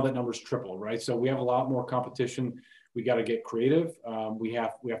 firms. Now that number's tripled, right? So we have a lot more competition. We got to get creative. We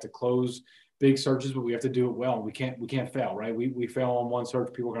have to close big searches, but we have to do it well. We can't fail, right? We fail on one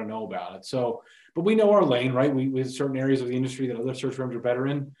search, people are going to know about it. So, but we know our lane, right? We have certain areas of the industry that other search firms are better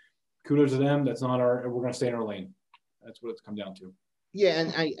in. Kudos to them. That's not we're going to stay in our lane. That's what it's come down to. Yeah,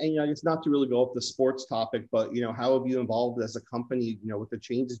 and it's not to really go off the sports topic, but how have you evolved as a company, with the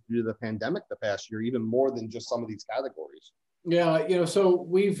changes due to the pandemic the past year, even more than just some of these categories? Yeah, so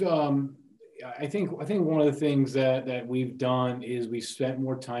we've I think one of the things that we've done is we spent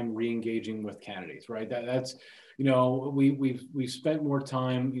more time re-engaging with candidates, right? That's we've spent more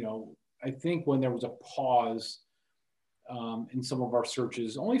time, I think when there was a pause in some of our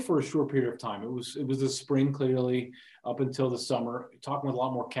searches, only for a short period of time. It was the spring, clearly, up until the summer, talking with a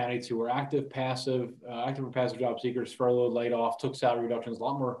lot more candidates who were active or passive job seekers, furloughed, laid off, took salary reductions, a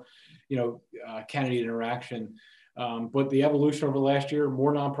lot more, candidate interaction. But the evolution over the last year,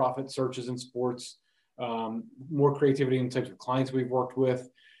 more nonprofit searches in sports, more creativity in the types of clients we've worked with,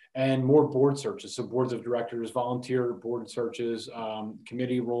 and more board searches. So boards of directors, volunteer board searches,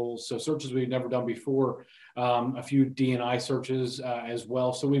 committee roles. So searches we've never done before, a few D&I searches as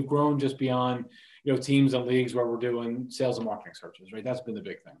well. So we've grown just beyond, teams and leagues where we're doing sales and marketing searches, right? That's been the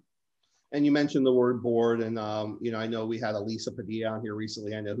big thing. And you mentioned the word board, and I know we had Elisa Padilla on here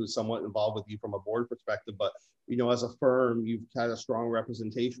recently. I know who's somewhat involved with you from a board perspective, but as a firm, you've had a strong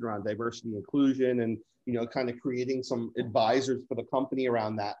representation around diversity and inclusion, and kind of creating some advisors for the company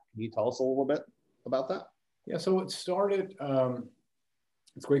around that. Can you tell us a little bit about that? Yeah, so it started.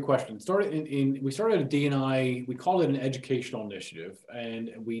 It's a great question. It started we started a D&I. We called it an educational initiative,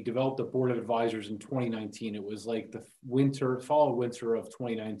 and we developed a board of advisors in 2019. It was like the fall winter of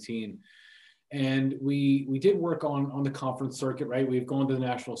 2019. And we did work on the conference circuit, right? We've gone to the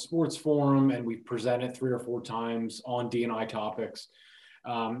National Sports Forum, and we've presented 3 or 4 times on D&I topics.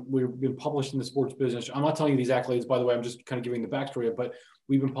 We've been published in the Sports Business. I'm not telling you these accolades, by the way. I'm just kind of giving the backstory, but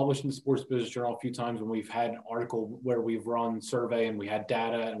we've been published in the Sports Business Journal a few times, when we've had an article where we've run survey and we had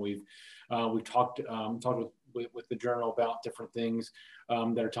data, and we've talked with the journal about different things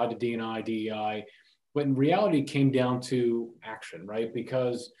that are tied to D&I, DEI. But in reality, it came down to action, right?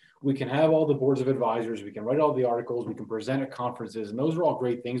 Because we can have all the boards of advisors, we can write all the articles, we can present at conferences, and those are all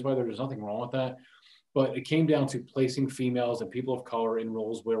great things, by the way. There's nothing wrong with that. But it came down to placing females and people of color in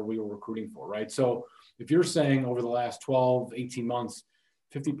roles where we were recruiting for, right? So if you're saying over the last 12, 18 months,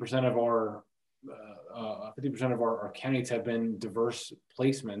 50% of our candidates have been diverse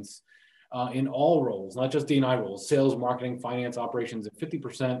placements in all roles, not just D&I roles, sales, marketing, finance, operations, if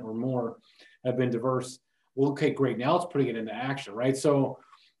 50% or more have been diverse, well, okay, great. Now it's putting it into action, right? So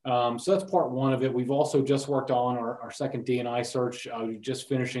that's part one of it. We've also just worked on our second D&I search. Just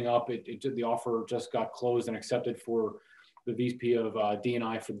finishing up. The offer just got closed and accepted for the VP of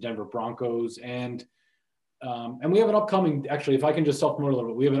D&I for the Denver Broncos. And we have an upcoming, actually, if I can just self-promote a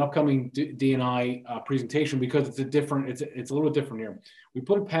little bit, we have an upcoming D&I presentation, because it's a little bit different here. We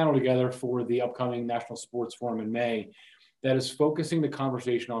put a panel together for the upcoming National Sports Forum in May that is focusing the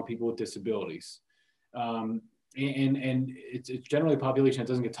conversation on people with disabilities. And it's generally a population that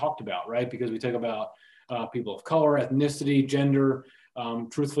doesn't get talked about, right? Because we talk about people of color, ethnicity, gender.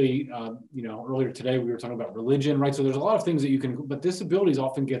 Truthfully, earlier today we were talking about religion, right? So there's a lot of things that but disabilities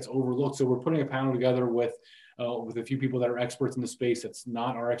often gets overlooked. So we're putting a panel together with a few people that are experts in the space. That's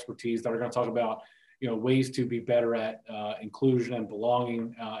not our expertise, that are going to talk about ways to be better at inclusion and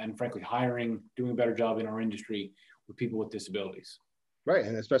belonging, and frankly hiring, doing a better job in our industry with people with disabilities. Right.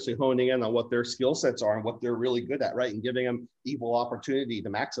 And especially honing in on what their skill sets are and what they're really good at, right? And giving them equal opportunity to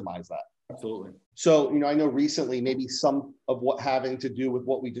maximize that. Absolutely. So, I know recently maybe some of what having to do with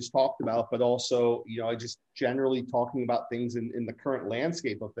what we just talked about, but also, just generally talking about things in the current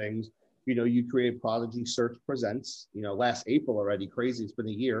landscape of things, you created Prodigy Search Presents, last April already. Crazy. It's been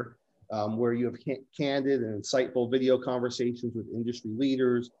a year, where you have candid and insightful video conversations with industry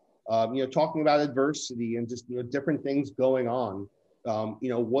leaders, talking about adversity and just, different things going on.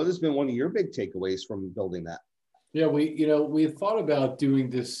 What has been one of your big takeaways from building that? Yeah, we had thought about doing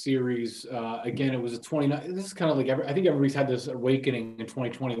this series. Again, it was this is kind of like, I think everybody's had this awakening in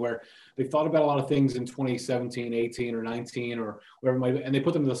 2020 where they thought about a lot of things in 2017, 18 or 19 or whatever it might be, and they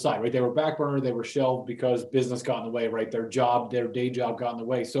put them to the side, right? They were back burner, they were shelved because business got in the way, right? Their day job got in the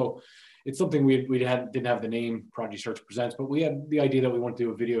way. So it's something we didn't have the name Prodigy Search Presents, but we had the idea that we wanted to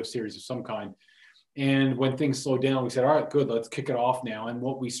do a video series of some kind. And when things slowed down, we said, all right, good, let's kick it off now. And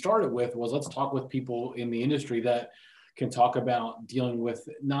what we started with was, let's talk with people in the industry that can talk about dealing with,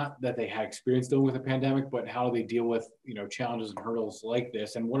 not that they had experience dealing with a pandemic, but how do they deal with, challenges and hurdles like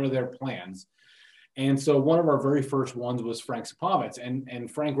this, and what are their plans? And so one of our very first ones was Frank Supovitz,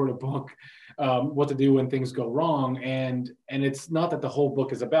 and Frank wrote a book, What to Do When Things Go Wrong. And it's not that the whole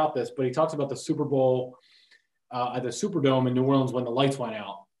book is about this, but he talks about the Super Bowl at the Superdome in New Orleans when the lights went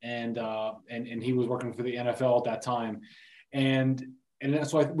out, and he was working for the NFL at that time, and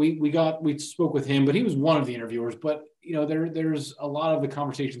that's why we spoke with him, but he was one of the interviewers. But there's a lot of the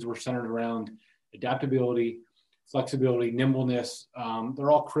conversations were centered around adaptability, flexibility, nimbleness.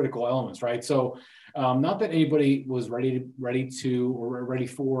 They're all critical elements, right? So not that anybody was ready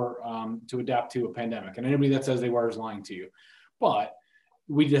for to adapt to a pandemic, and anybody that says they were is lying to you. But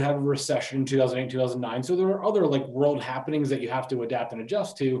we did have a recession in 2008, 2009. So there are other world happenings that you have to adapt and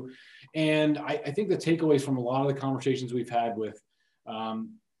adjust to. And I think the takeaways from a lot of the conversations we've had with,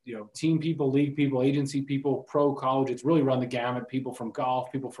 team people, league people, agency people, pro, college, it's really run the gamut, people from golf,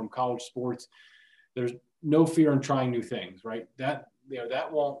 people from college sports. There's no fear in trying new things, right? That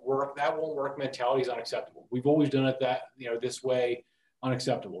won't work. That won't work. Mentality is unacceptable. We've always done it this way.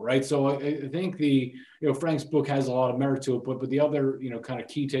 Unacceptable, right? So I think Frank's book has a lot of merit to it, but the other kind of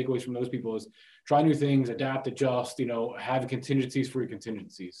key takeaways from those people is try new things, adapt, adjust, have contingencies for your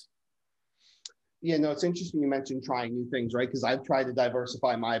contingencies. Yeah, no, it's interesting you mentioned trying new things, right? Because I've tried to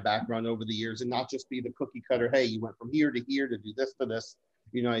diversify my background over the years and not just be the cookie cutter. Hey, you went from here to here to do this to this.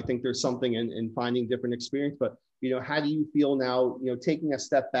 I think there's something in finding different experience, but how do you feel now, taking a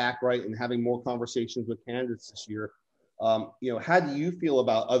step back, right, and having more conversations with candidates this year? How do you feel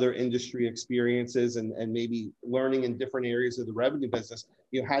about other industry experiences and maybe learning in different areas of the revenue business?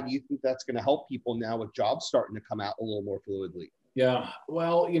 How do you think that's going to help people now with jobs starting to come out a little more fluidly? Yeah,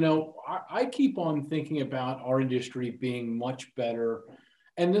 well, I keep on thinking about our industry being much better.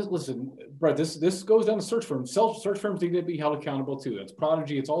 And listen, Brett, this goes down to search firms. Search firms need to be held accountable too. That's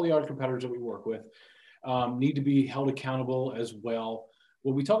Prodigy. It's all the other competitors that we work with need to be held accountable as well.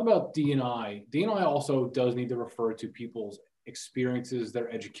 When we talk about D&I also does need to refer to people's experiences,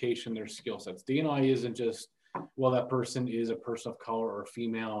 their education, their skill sets. D&I isn't just, well, that person is a person of color or a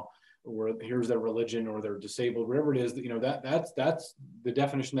female, or here's their religion or they're disabled, whatever it is. That's the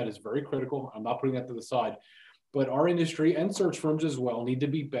definition that is very critical. I'm not putting that to the side. But our industry and search firms as well need to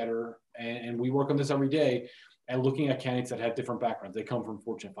be better, and we work on this every day, and looking at candidates that have different backgrounds. They come from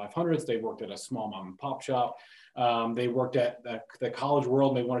Fortune 500s. They worked at a small mom and pop shop. They worked at the college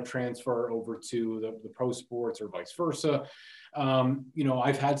world. And they want to transfer over to the pro sports or vice versa.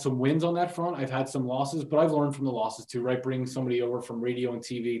 I've had some wins on that front. I've had some losses, but I've learned from the losses too, right? Bringing somebody over from radio and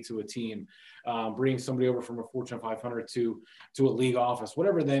TV to a team, bringing somebody over from a Fortune 500 to a league office,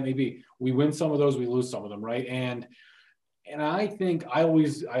 whatever that may be. We win some of those, we lose some of them, right? And I think I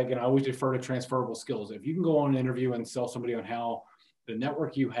always defer to transferable skills. If you can go on an interview and sell somebody on how the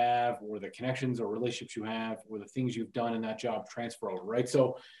network you have or the connections or relationships you have or the things you've done in that job transfer over, right?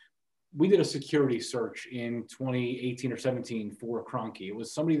 So we did a security search in 2018 or 17 for Kroenke. It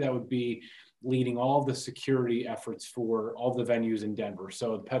was somebody that would be leading all of the security efforts for all the venues in Denver.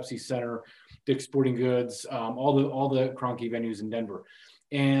 So the Pepsi Center, Dick's Sporting Goods, all the Kroenke venues in Denver.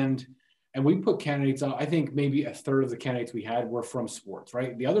 And we put candidates out. I think maybe a third of the candidates we had were from sports,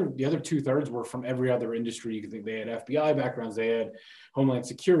 right? The other 2/3 were from every other industry. You can think they had FBI backgrounds, they had Homeland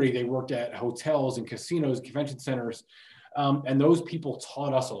Security, they worked at hotels and casinos, convention centers. And those people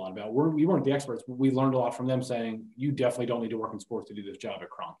taught us a lot about. We weren't the experts, but we learned a lot from them saying, you definitely don't need to work in sports to do this job at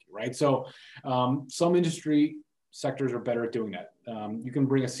Kroenke, right? So some industry sectors are better at doing that. You can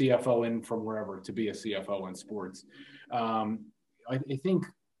bring a CFO in from wherever to be a CFO in sports. I think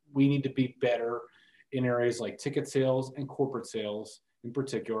we need to be better in areas like ticket sales and corporate sales in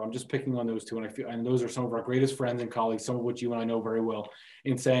particular. I'm just picking on those two, and those are some of our greatest friends and colleagues, some of which you and I know very well,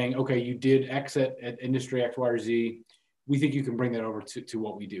 in saying, okay, you did X at industry X, Y, or Z. We think you can bring that over to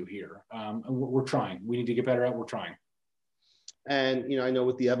what we do here. And we're trying. We need to get better at it. We're trying. And, I know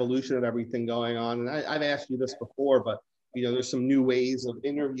with the evolution of everything going on, and I've asked you this before, but, there's some new ways of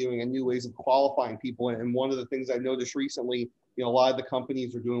interviewing and new ways of qualifying people. And one of the things I noticed recently, a lot of the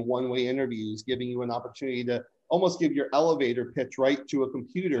companies are doing one-way interviews, giving you an opportunity to almost give your elevator pitch right to a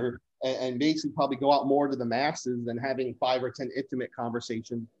computer and basically probably go out more to the masses than having 5 or 10 intimate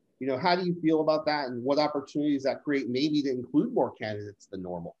conversations. How do you feel about that, and what opportunities that create maybe to include more candidates than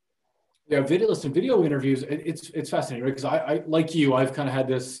normal? Yeah, video interviews, it's fascinating, right? Because I like you, I've kind of had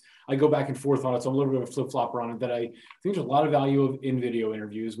this, I go back and forth on it, so I'm a little bit of a flip-flopper on it, that I think there's a lot of value in video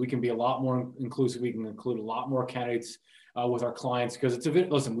interviews. We can be a lot more inclusive. We can include a lot more candidates with our clients, because it's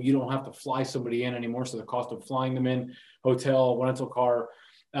listen, you don't have to fly somebody in anymore, so the cost of flying them in, hotel, rental car,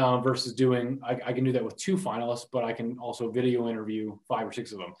 versus doing, I can do that with 2 finalists, but I can also video interview 5 or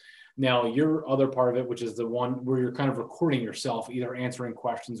 6 of them. Now, your other part of it, which is the one where you're kind of recording yourself, either answering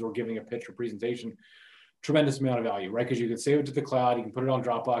questions or giving a pitch or presentation, tremendous amount of value, right? Because you can save it to the cloud, you can put it on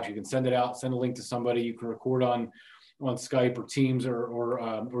Dropbox, you can send it out, send a link to somebody, you can record on Skype or Teams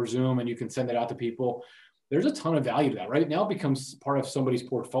or Zoom, and you can send it out to people. There's a ton of value to that, right? Now it becomes part of somebody's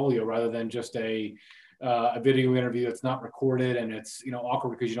portfolio rather than just a video interview that's not recorded and it's,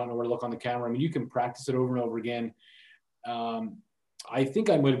 awkward because you don't know where to look on the camera. I mean, you can practice it over and over again. I think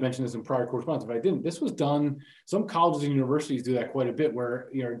I might have mentioned this in prior correspondence. If I didn't, this was done. Some colleges and universities do that quite a bit, where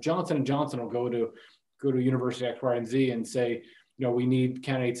Johnson & Johnson will go to University X, Y, and Z and say, we need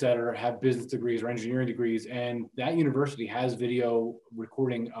candidates that have business degrees or engineering degrees, and that university has video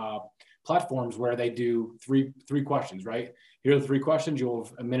recording platforms where they do three questions. Right, here are the 3 questions. You'll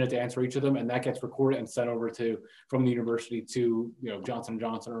have a minute to answer each of them, and that gets recorded and sent over from the university to Johnson &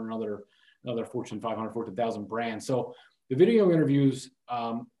 Johnson or another Fortune 500, Fortune 1000 brand. So the video interviews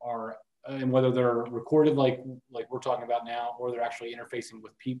are, and whether they're recorded like we're talking about now, or they're actually interfacing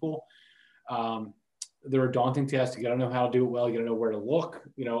with people, they're a daunting task. You got to know how to do it well. You got to know where to look.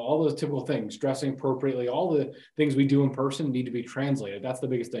 All those typical things, dressing appropriately, all the things we do in person need to be translated. That's the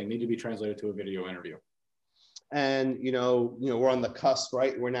biggest thing. Need to be translated to a video interview. And we're on the cusp,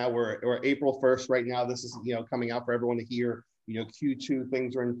 right? We're April 1st right now. This is coming out for everyone to hear. Q2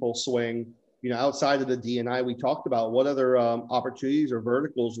 things are in full swing. Outside of the D&I we talked about, what other opportunities or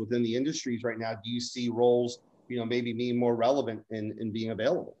verticals within the industries right now do you see roles, maybe being more relevant in being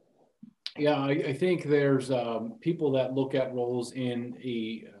available? Yeah, I think there's people that look at roles in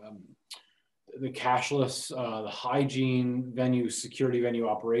the cashless, the hygiene venue, security venue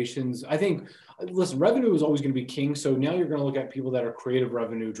operations. I think, listen, revenue is always going to be king. So now you're going to look at people that are creative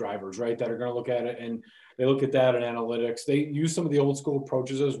revenue drivers, right? That are going to look at it, and they look at that and analytics. They use some of the old school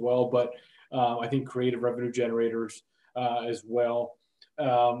approaches as well, but I think creative revenue generators as well.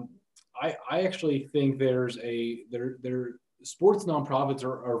 I actually think there's sports nonprofits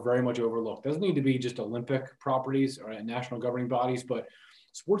are very much overlooked. Doesn't need to be just Olympic properties or national governing bodies, but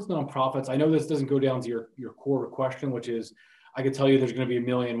sports nonprofits. I know this doesn't go down to your core question, which is, I could tell you there's going to be 1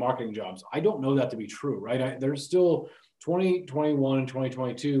 million marketing jobs. I don't know that to be true, right? There's still 2021 and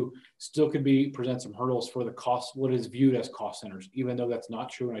 2022 still could present some hurdles for the cost, what is viewed as cost centers, even though that's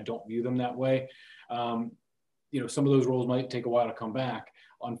not true, and I don't view them that way. Some of those roles might take a while to come back,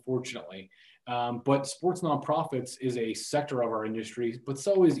 unfortunately. But sports nonprofits is a sector of our industry, but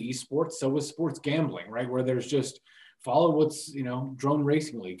so is esports, so is sports gambling, right? Where there's just follow what's, drone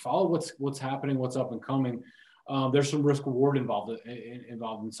racing league, follow what's happening, what's up and coming. There's some risk reward involved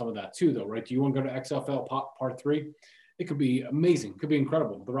in some of that too, though, right? Do you want to go to XFL Part 3? It could be amazing, could be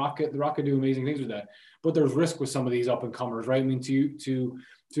incredible. The Rock could do amazing things with that, but there's risk with some of these up and comers, right? I mean, to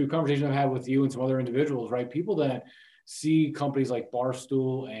a conversation I've had with you and some other individuals, right? People that see companies like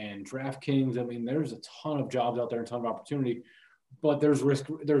Barstool and DraftKings. I mean, there's a ton of jobs out there, a ton of opportunity, but there's risk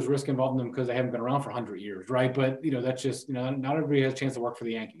involved in them because they haven't been around for 100 years, right? But that's just, not everybody has a chance to work for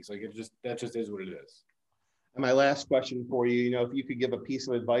the Yankees. Like that just is what it is. And my last question for you, if you could give a piece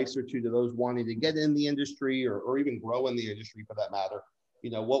of advice or two to those wanting to get in the industry or even grow in the industry for that matter,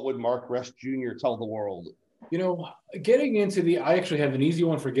 what would Mark Resch Jr. tell the world? Getting into I actually have an easy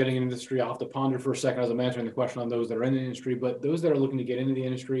one for getting in the industry. I'll have to ponder for a second as I'm answering the question on those that are in the industry, but those that are looking to get into the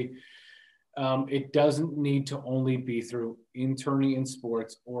industry, it doesn't need to only be through interning in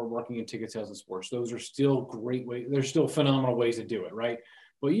sports or working in ticket sales in sports. Those are still great ways. There's still phenomenal ways to do it, right?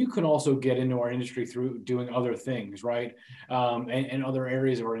 But you can also get into our industry through doing other things, right? And other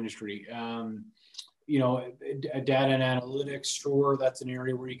areas of our industry. Data and analytics, sure, that's an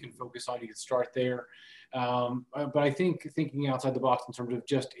area where you can focus on. You can start there. But I think thinking outside the box in terms of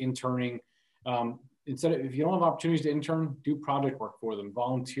just interning, instead of, if you don't have opportunities to intern, do project work for them,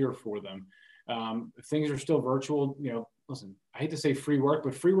 volunteer for them. If things are still virtual, listen, I hate to say free work,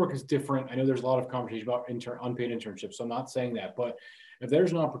 but free work is different. I know there's a lot of conversation about unpaid internships, so I'm not saying that, but if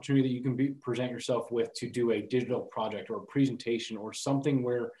there's an opportunity that you can present yourself with to do a digital project or a presentation or something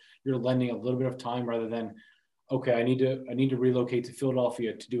where you're lending a little bit of time rather than, okay, I need to relocate to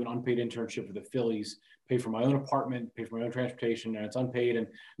Philadelphia to do an unpaid internship with the Phillies, pay for my own apartment, pay for my own transportation, and it's unpaid. And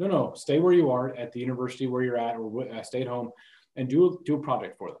no, stay where you are at the university where you're at, or stay at home and do a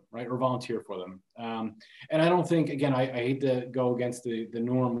project for them, right? Or volunteer for them. And I don't think, again, I hate to go against the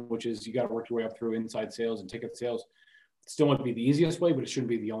norm, which is you got to work your way up through inside sales and ticket sales. It still might be the easiest way, but it shouldn't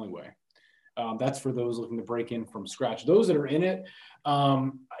be the only way. That's for those looking to break in from scratch. Those that are in it,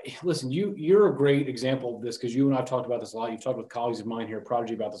 listen, you're a great example of this because you and I've talked about this a lot. You've talked with colleagues of mine here at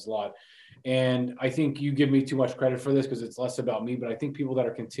Prodigy about this a lot. And I think you give me too much credit for this because it's less about me, but I think people that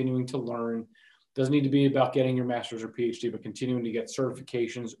are continuing to learn, doesn't need to be about getting your master's or PhD, but continuing to get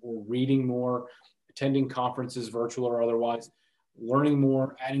certifications or reading more, attending conferences, virtual or otherwise, learning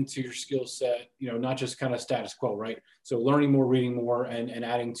more, adding to your skill set, not just kind of status quo, right? So learning more, reading more, and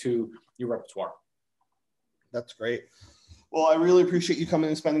adding to your repertoire. That's great. Well, I really appreciate you coming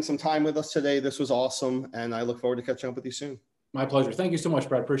and spending some time with us today. This was awesome, and I look forward to catching up with you soon. My pleasure. Thank you so much,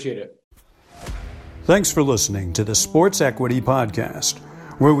 Brad. Appreciate it. Thanks for listening to the Sports Equity Podcast,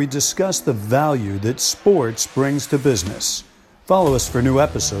 where we discuss the value that sports brings to business. Follow us for new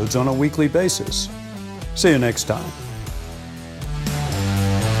episodes on a weekly basis. See you next time.